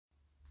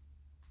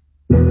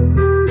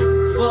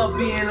Fuck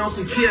being on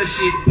some chill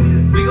shit.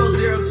 We go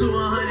 0 to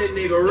 100,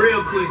 nigga,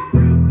 real quick.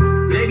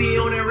 They be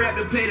on that rap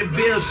to pay the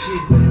bill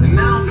shit. And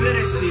I don't feel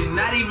that shit,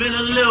 not even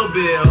a little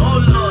bit. Oh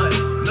Lord,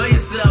 know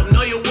yourself,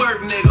 know your worth,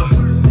 nigga.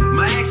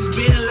 My actions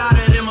being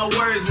louder than my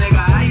words, nigga.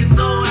 I ain't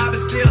so high, but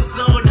still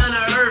so down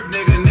to earth,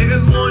 nigga.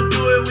 Niggas won't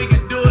do it, we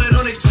can do it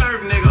on the turf,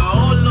 nigga.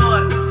 Oh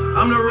Lord,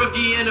 I'm the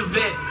rookie and the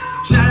vet.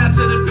 Shout out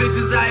to the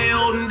bitches I ain't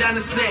holding down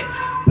the set.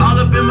 All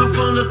up in my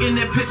phone looking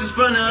at pictures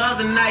from the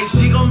other night.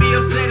 She gon' be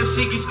upset if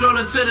she keep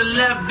scrolling to the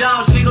left,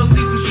 dog. She gon'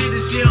 see some shit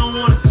that she don't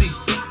wanna see.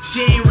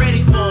 She ain't ready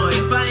for it.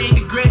 If I ain't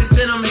the greatest,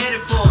 then I'm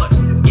headed for it.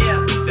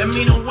 Yeah, that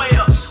mean I'm way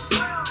up.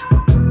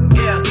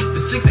 Yeah, the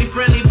 6 ain't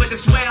friendly, but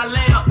that's where I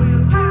lay up.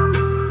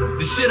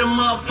 The shit a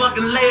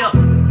motherfucking layup.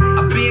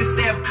 I been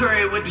Steph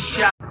Curry with the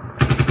shot.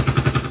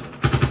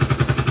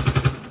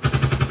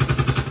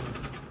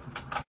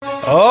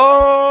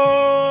 Oh,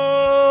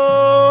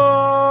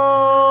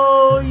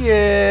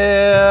 yeah.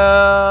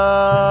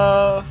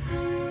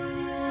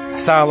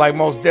 Sound like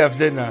Most Def,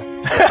 didn't I?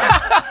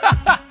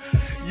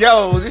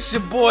 Yo, this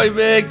your boy,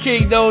 man,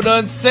 King Note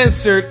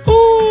Uncensored.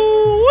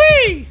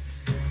 Ooh-wee.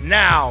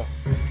 Now,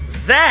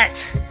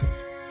 that,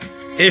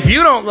 if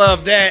you don't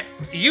love that,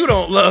 you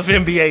don't love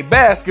NBA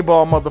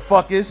basketball,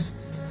 motherfuckers.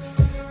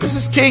 This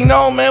is King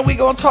Note, man. We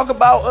gonna talk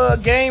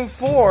about Game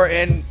 4,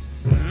 and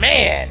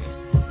man,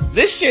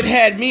 this shit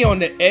had me on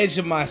the edge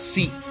of my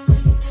seat.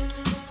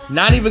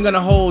 Not even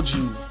gonna hold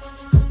you.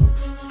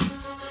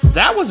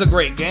 That was a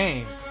great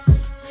game.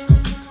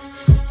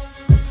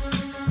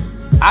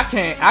 I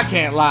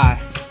can't lie.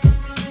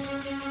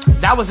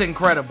 That was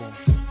incredible.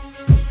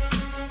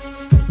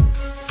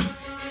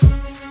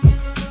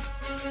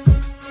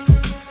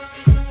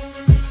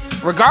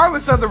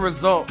 Regardless of the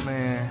result,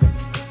 man.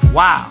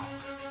 Wow.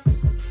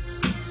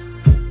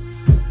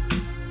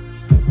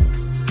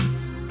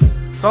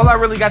 That's all I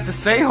really got to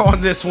say on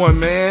this one,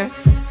 man.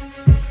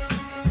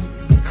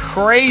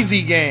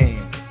 Crazy game.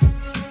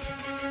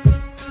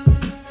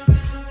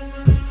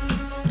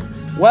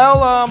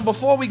 Well,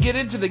 before we get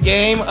into the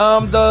game,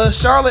 the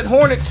Charlotte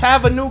Hornets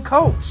have a new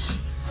coach.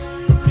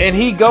 And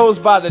he goes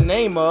by the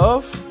name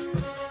of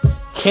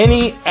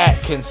Kenny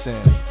Atkinson.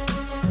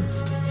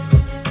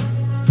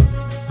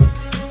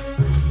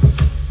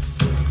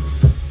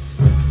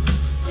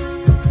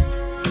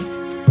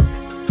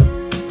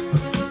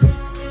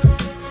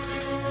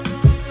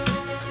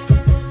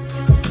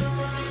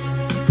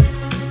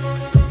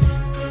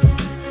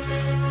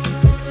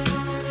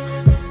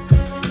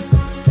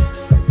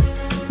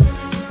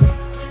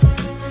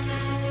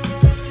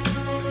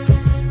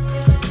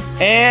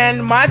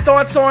 And my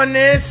thoughts on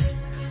this,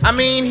 I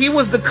mean, he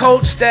was the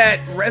coach that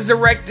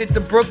resurrected the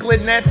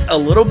Brooklyn Nets a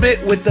little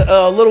bit with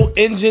the little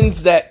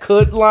engines that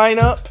could line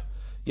up.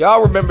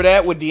 Y'all remember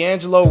that with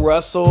D'Angelo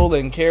Russell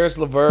and Karis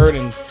LeVert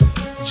and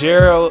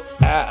Jarrett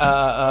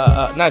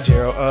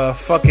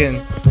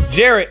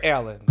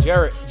Allen.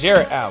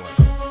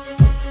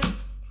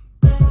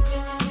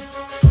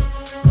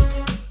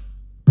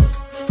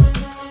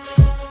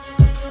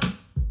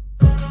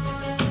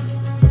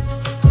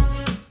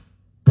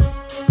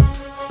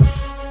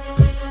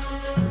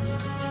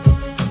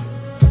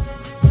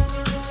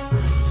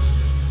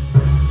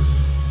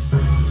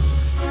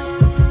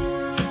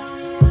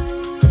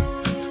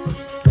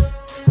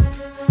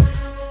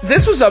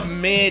 This was a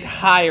mid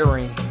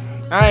hiring.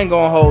 I ain't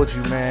gonna hold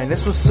you, man.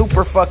 This was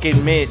super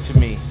fucking mid to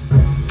me.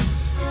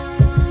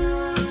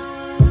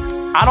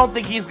 I don't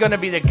think he's gonna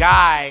be the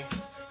guy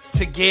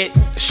to get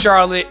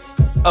Charlotte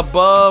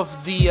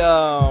above the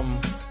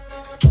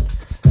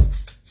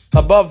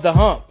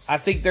hump. I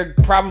think they're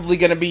probably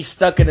gonna be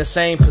stuck in the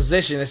same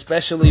position,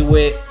 especially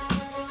with,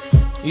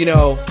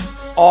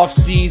 off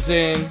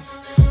season.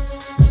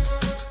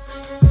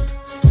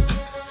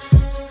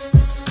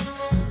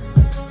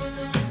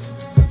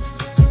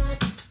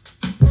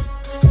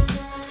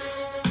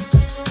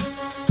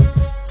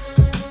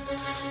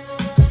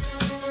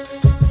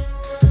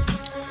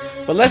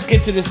 But let's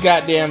get to this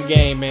goddamn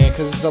game, man,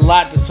 because it's a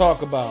lot to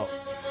talk about.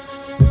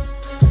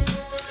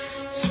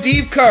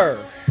 Steve Kerr.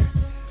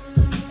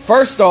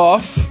 First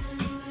off,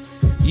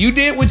 you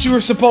did what you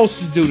were supposed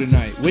to do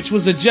tonight, which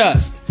was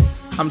adjust.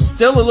 I'm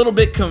still a little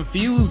bit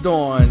confused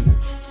on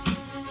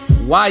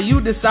why you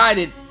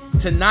decided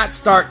to not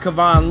start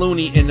Kevon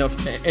Looney in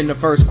the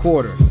first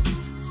quarter.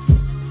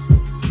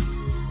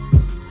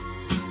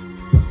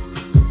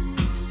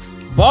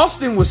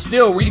 Boston was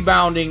still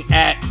rebounding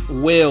at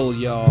will,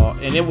 y'all,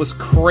 and it was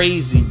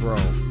crazy, bro.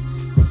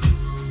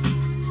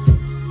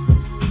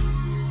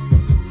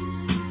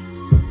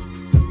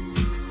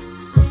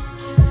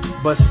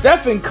 But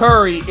Stephen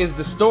Curry is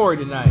the story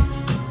tonight.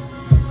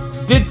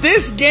 Did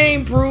this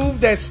game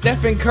prove that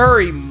Stephen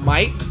Curry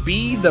might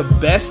be the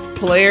best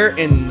player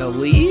in the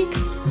league?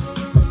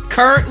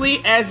 Currently,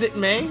 as it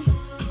may.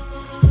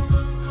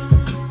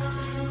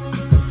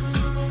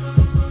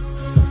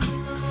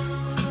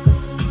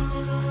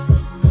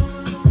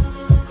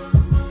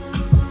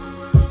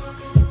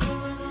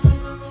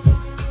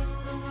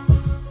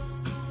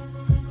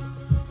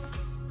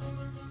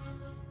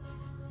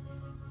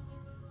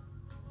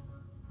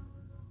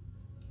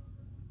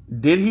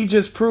 Did he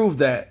just prove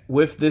that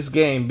with this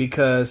game?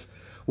 Because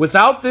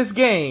without this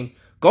game,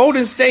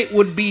 Golden State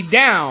would be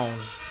down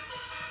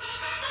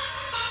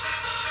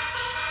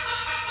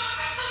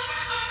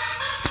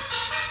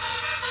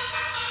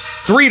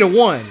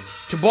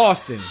 3-1 to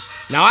Boston.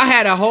 Now, I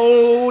had a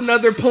whole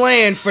nother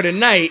plan for the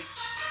night.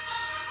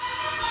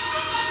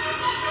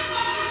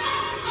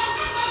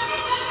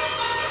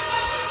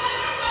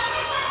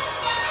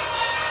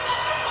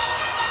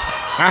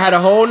 I had a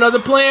whole nother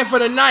plan for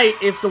the night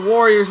if the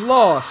Warriors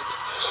lost.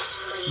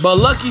 But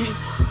lucky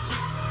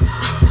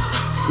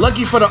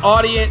for the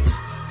audience,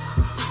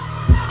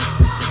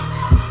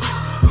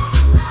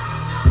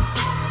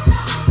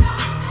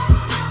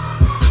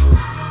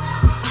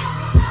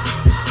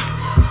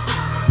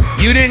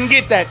 you didn't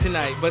get that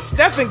tonight. But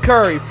Stephen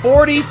Curry,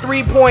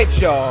 43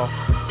 points, y'all.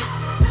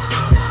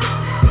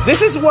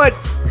 This is what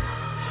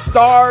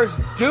stars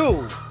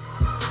do.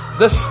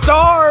 The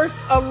stars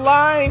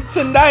align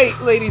tonight,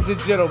 ladies and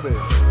gentlemen.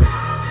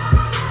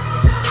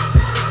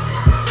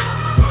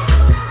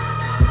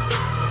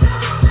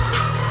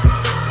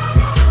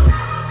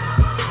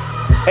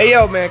 Hey,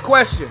 yo, man,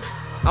 question.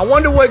 I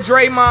wonder what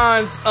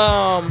Draymond's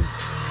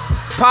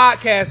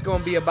podcast going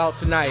to be about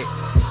tonight.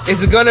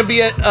 Is it going to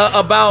be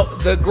about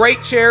the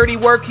great charity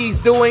work he's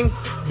doing,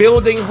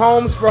 building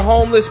homes for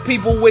homeless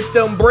people with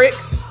them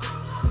bricks?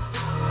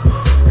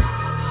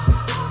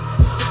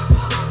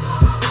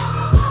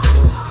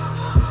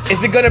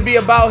 Is it going to be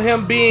about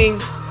him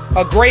being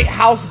a great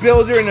house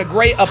builder in a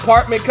great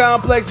apartment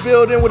complex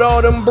building with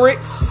all them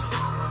bricks?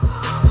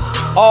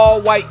 All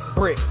white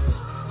bricks.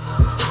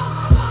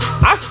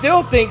 I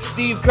still think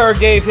Steve Kerr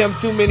gave him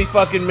too many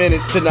fucking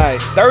minutes tonight.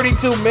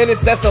 32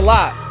 minutes, that's a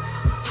lot.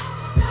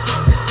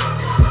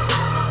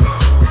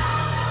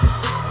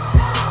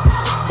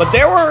 But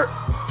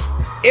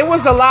it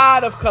was a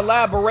lot of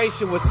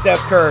collaboration with Steph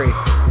Curry.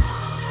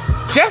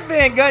 Jeff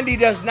Van Gundy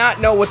does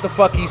not know what the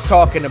fuck he's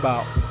talking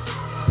about.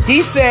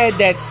 He said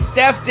that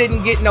Steph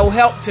didn't get no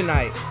help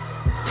tonight.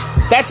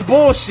 That's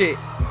bullshit.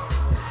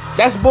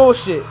 That's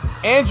bullshit.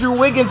 Andrew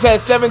Wiggins had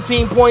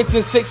 17 points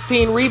and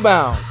 16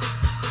 rebounds.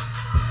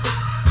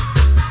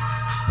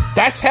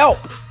 That's help.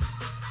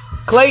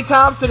 Klay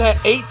Thompson had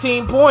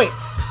 18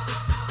 points.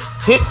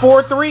 Hit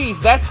 4 threes.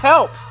 That's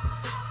help.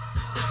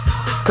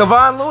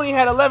 Kevon Looney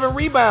had 11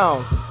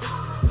 rebounds.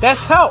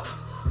 That's help.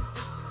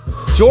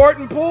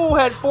 Jordan Poole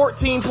had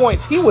 14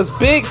 points. He was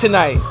big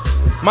tonight.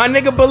 My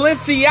nigga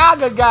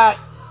Balenciaga got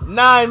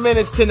 9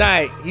 minutes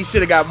tonight. He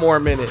should have got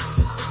more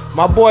minutes.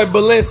 My boy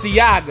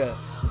Balenciaga.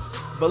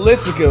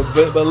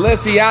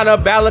 Balenciana,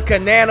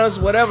 Balacananas,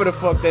 whatever the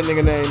fuck that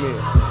nigga name is.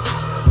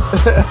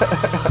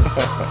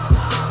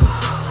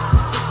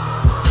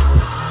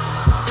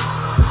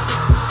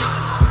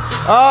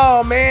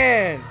 Oh,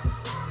 man.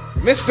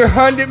 Mr.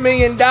 $100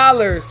 million.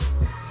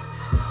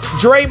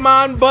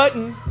 Draymond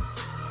Button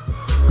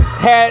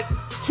had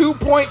 2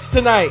 points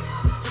tonight.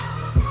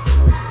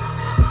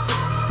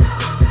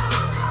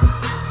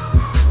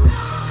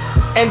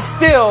 And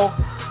still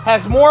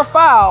has more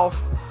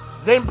fouls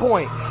than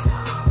points.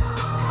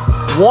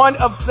 1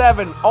 of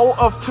 7, 0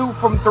 of 2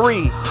 from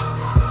 3.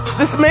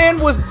 This man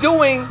was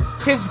doing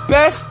his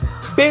best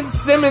Ben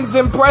Simmons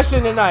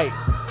impression tonight.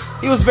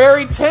 He was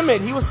very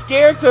timid. He was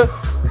scared to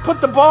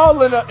put the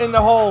ball in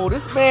the hole.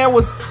 This man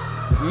was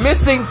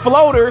missing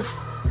floaters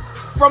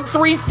from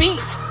 3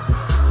 feet.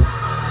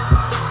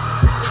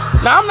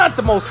 Now, I'm not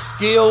the most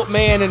skilled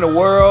man in the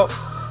world.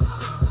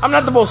 I'm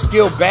not the most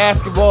skilled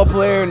basketball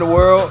player in the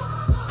world.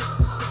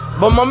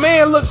 But my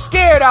man looked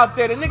scared out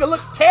there. The nigga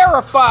looked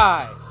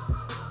terrified.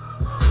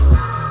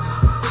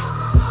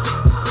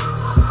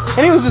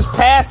 And he was just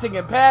passing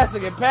and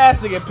passing and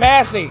passing and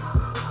passing.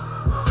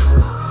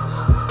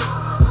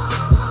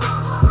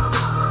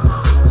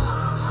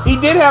 He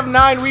did have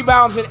 9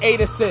 rebounds and 8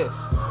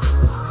 assists,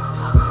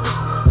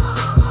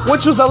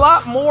 which was a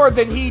lot more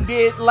than he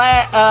did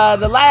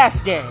the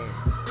last game.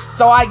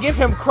 So I give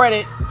him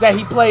credit that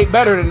he played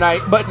better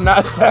tonight, but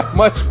not that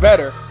much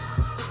better.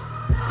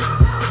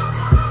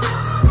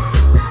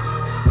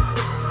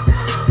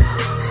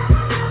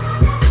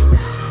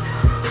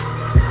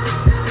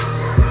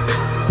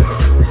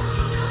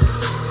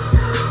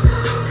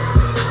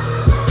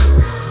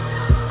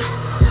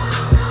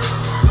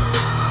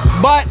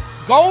 But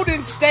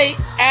Golden State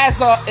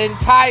as an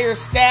entire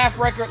staff,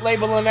 record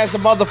label, and as a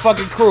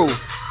motherfucking crew.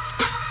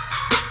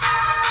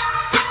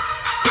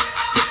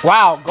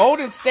 Wow,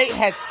 Golden State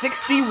had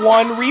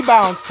 61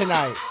 rebounds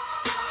tonight.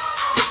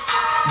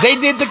 They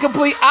did the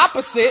complete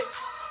opposite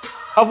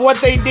of what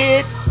they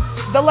did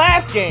the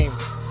last game.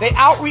 They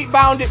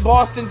out-rebounded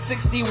Boston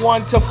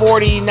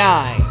 61-49.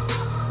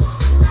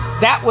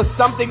 That was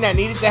something that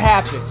needed to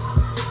happen.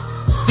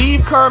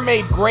 Steve Kerr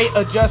made great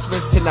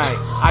adjustments tonight.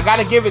 I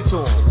gotta give it to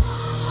him.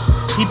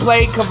 He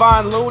played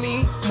Kevon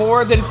Looney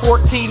more than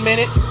 14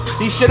 minutes.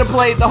 He should have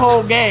played the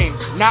whole game.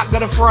 Not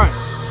gonna front.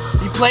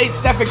 He played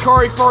Stephen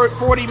Curry for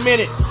 40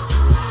 minutes.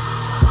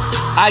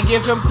 I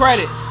give him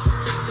credit.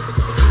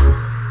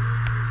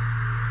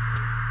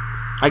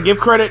 I give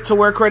credit to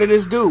where credit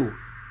is due.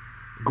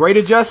 Great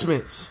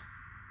adjustments.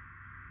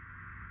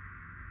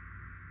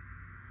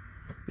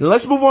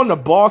 Let's move on to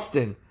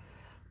Boston.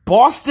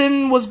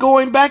 Boston was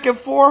going back and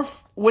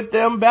forth with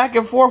them,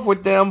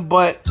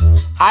 but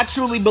I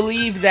truly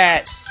believe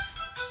that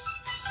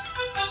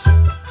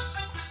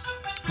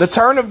the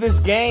turn of this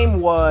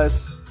game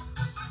was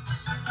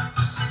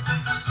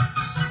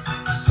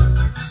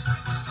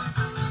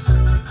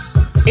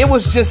it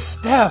was just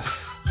Steph.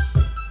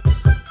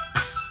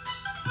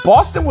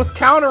 Boston was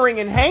countering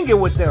and hanging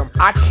with them.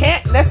 I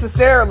can't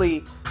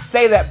necessarily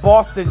say that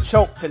Boston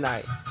choked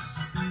tonight.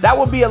 That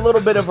would be a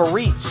little bit of a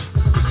reach.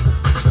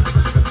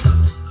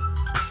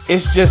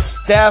 It's just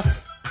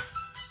Steph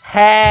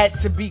had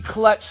to be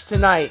clutch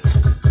tonight.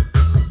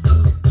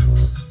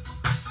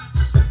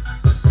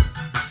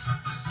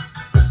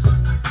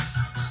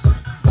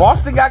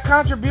 Boston got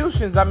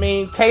contributions. I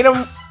mean,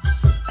 Tatum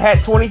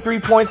had 23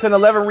 points and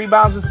 11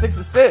 rebounds and 6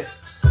 assists.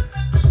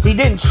 He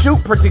didn't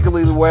shoot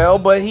particularly well,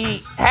 but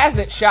he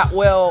hasn't shot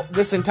well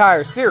this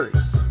entire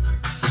series.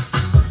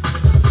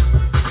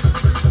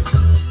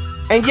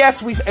 And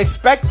yes, we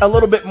expect a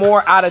little bit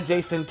more out of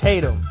Jason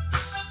Tatum.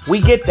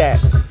 We get that.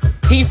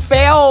 He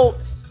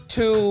failed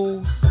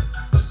to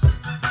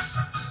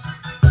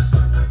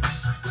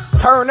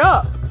turn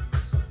up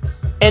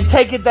and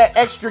take it that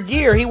extra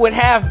gear. He would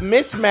have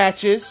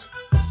mismatches,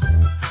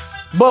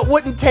 but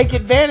wouldn't take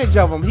advantage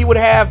of them. He would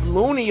have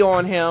Looney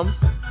on him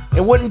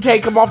and wouldn't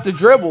take him off the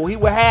dribble. He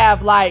would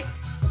have, like,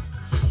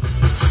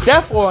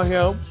 Steph on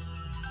him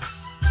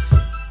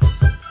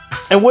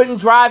and wouldn't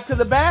drive to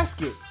the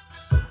basket.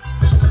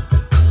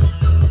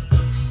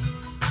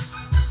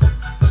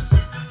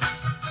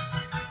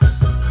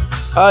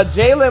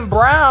 Jaylen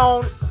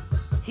Brown,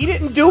 he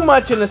didn't do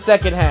much in the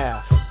second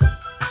half.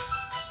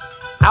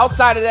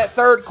 Outside of that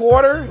third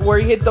quarter where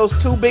he hit those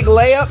 2 big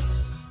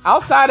layups,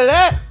 outside of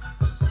that,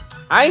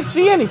 I ain't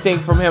see anything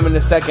from him in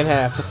the second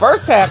half. The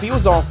first half, he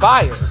was on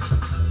fire.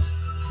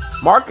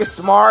 Marcus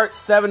Smart,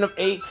 7 of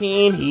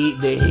 18.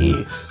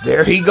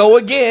 There he go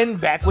again,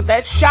 back with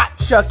that shot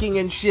chucking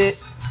and shit.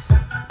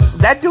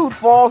 That dude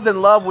falls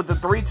in love with the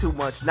 3 too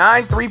much.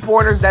 9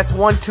 3-pointers, that's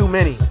 1 too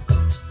many.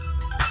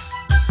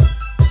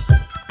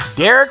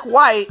 Derek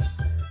White,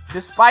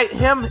 despite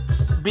him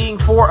being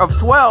 4 of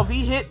 12,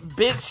 he hit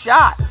big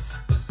shots.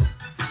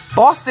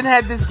 Boston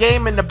had this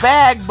game in the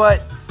bag,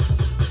 but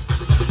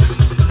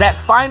that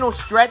final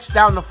stretch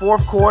down the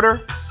fourth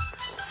quarter,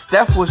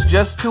 Steph was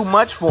just too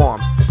much for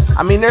him.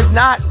 I mean, there's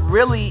not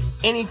really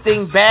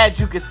anything bad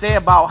you could say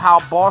about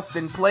how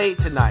Boston played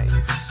tonight.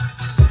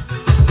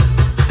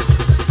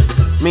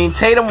 I mean,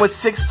 Tatum with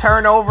 6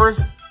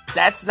 turnovers,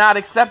 that's not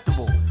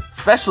acceptable,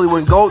 especially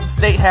when Golden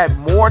State had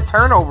more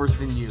turnovers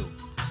than you.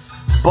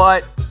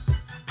 But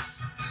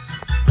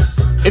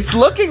it's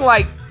looking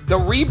like the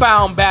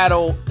rebound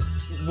battle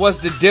was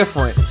the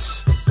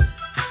difference.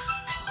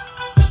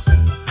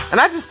 And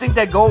I just think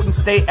that Golden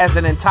State as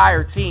an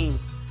entire team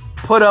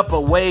put up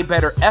a way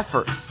better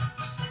effort.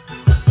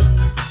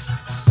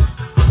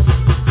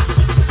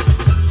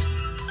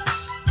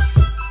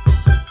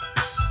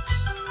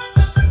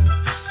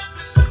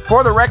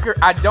 For the record,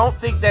 I don't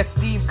think that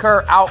Steve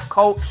Kerr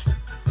outcoached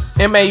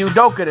Ime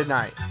Udoka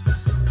tonight.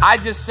 I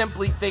just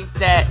simply think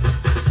that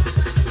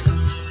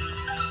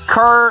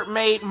Kerr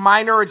made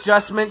minor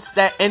adjustments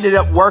that ended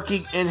up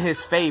working in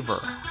his favor.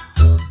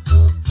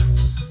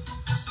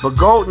 But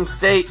Golden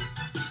State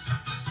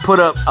put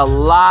up a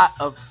lot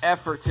of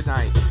effort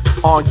tonight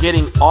on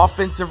getting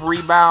offensive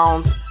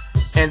rebounds,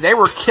 and they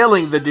were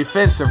killing the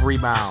defensive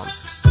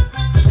rebounds.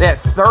 They had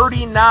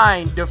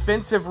 39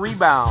 defensive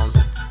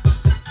rebounds.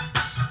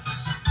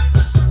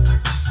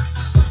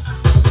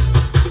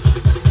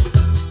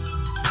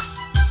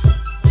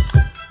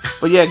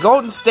 But yeah,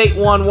 Golden State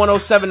won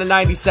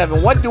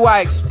 107-97. What do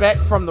I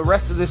expect from the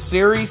rest of this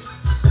series?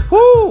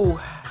 Whoo!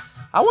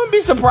 I wouldn't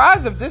be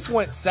surprised if this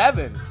went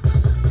 7.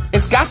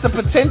 It's got the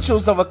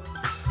potentials of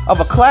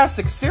a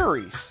classic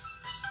series.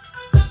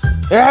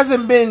 There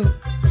hasn't been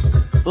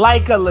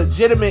like a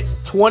legitimate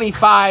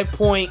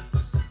 25-point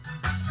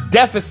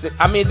deficit.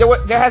 I mean,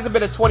 there hasn't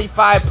been a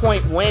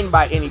 25-point win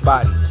by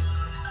anybody.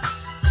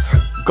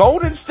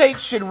 Golden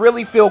State should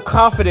really feel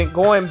confident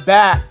going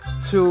back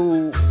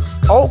to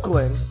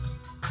Oakland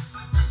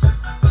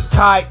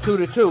tied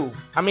 2-2.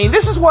 I mean,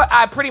 this is what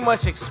I pretty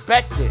much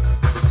expected.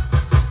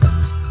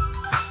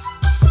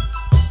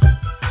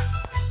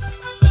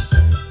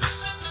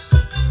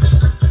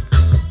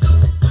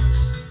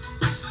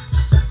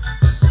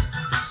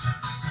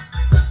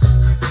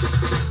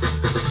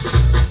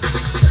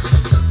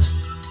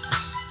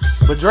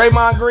 But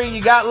Draymond Green,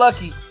 you got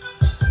lucky.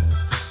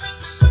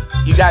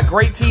 You got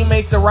great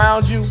teammates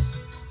around you.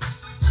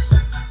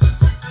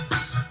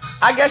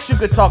 I guess you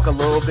could talk a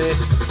little bit.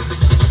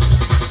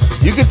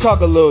 You could talk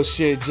a little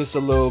shit just a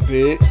little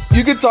bit.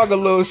 You could talk a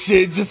little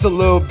shit just a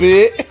little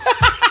bit.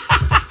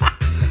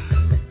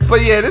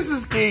 But yeah, this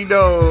is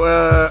Kingdom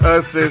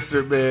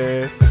Uncensored,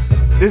 man.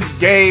 This is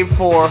Game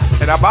 4,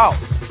 and I'm out.